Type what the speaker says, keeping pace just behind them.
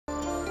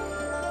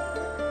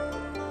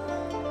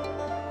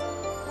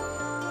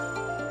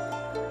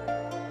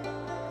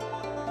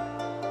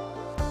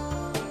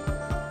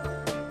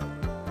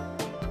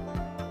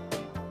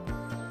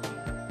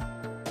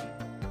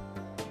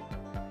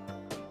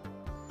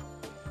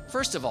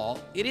First of all,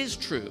 it is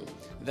true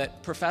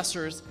that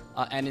professors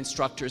and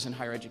instructors in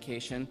higher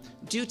education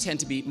do tend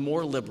to be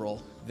more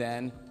liberal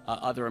than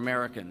other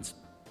Americans.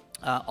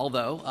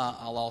 Although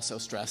I'll also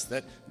stress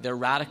that their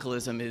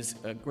radicalism is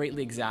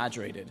greatly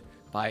exaggerated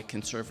by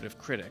conservative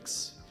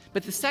critics.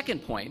 But the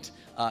second point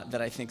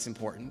that I think is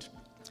important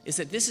is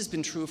that this has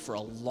been true for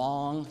a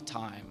long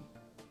time,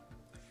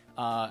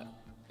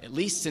 at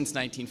least since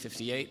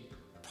 1958,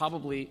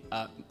 probably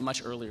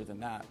much earlier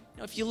than that.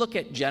 If you look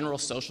at general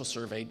social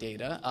survey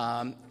data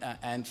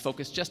and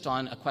focus just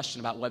on a question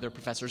about whether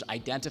professors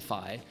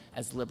identify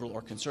as liberal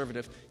or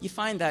conservative, you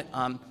find that,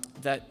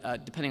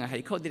 depending on how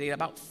you code the data,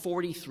 about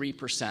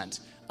 43%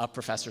 of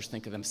professors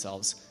think of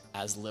themselves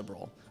as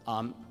liberal.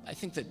 I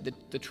think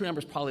that the true number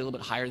is probably a little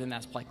bit higher than that.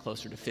 It's probably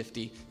closer to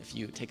 50 if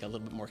you take a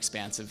little bit more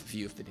expansive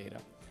view of the data.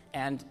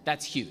 And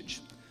that's huge.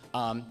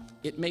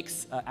 It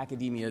makes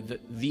academia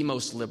the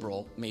most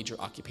liberal major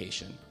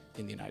occupation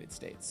in the United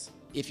States.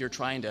 If you're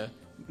trying to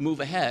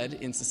move ahead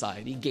in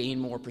society, gain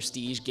more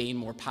prestige, gain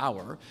more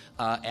power,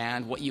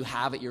 and what you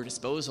have at your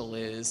disposal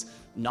is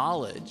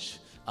knowledge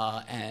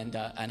and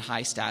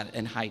high stat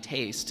and high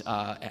taste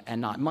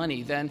and not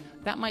money, then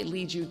that might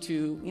lead you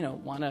to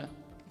want to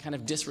kind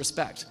of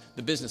disrespect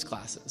the business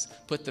classes,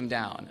 put them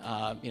down,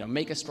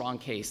 make a strong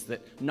case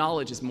that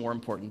knowledge is more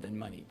important than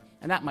money,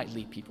 and that might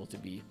lead people to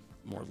be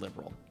more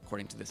liberal,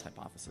 according to this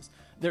hypothesis.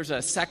 There's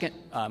a second,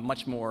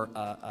 much more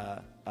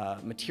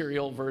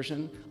material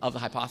version of the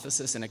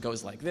hypothesis, and it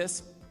goes like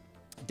this.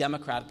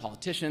 Democratic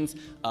politicians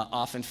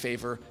often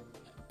favor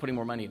putting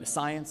more money into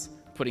science,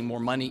 putting more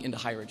money into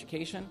higher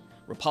education.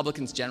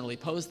 Republicans generally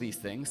oppose these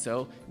things,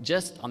 so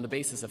just on the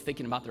basis of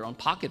thinking about their own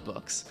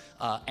pocketbooks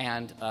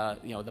and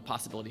the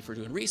possibility for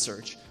doing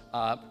research,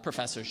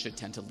 professors should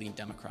tend to lean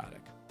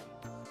Democratic.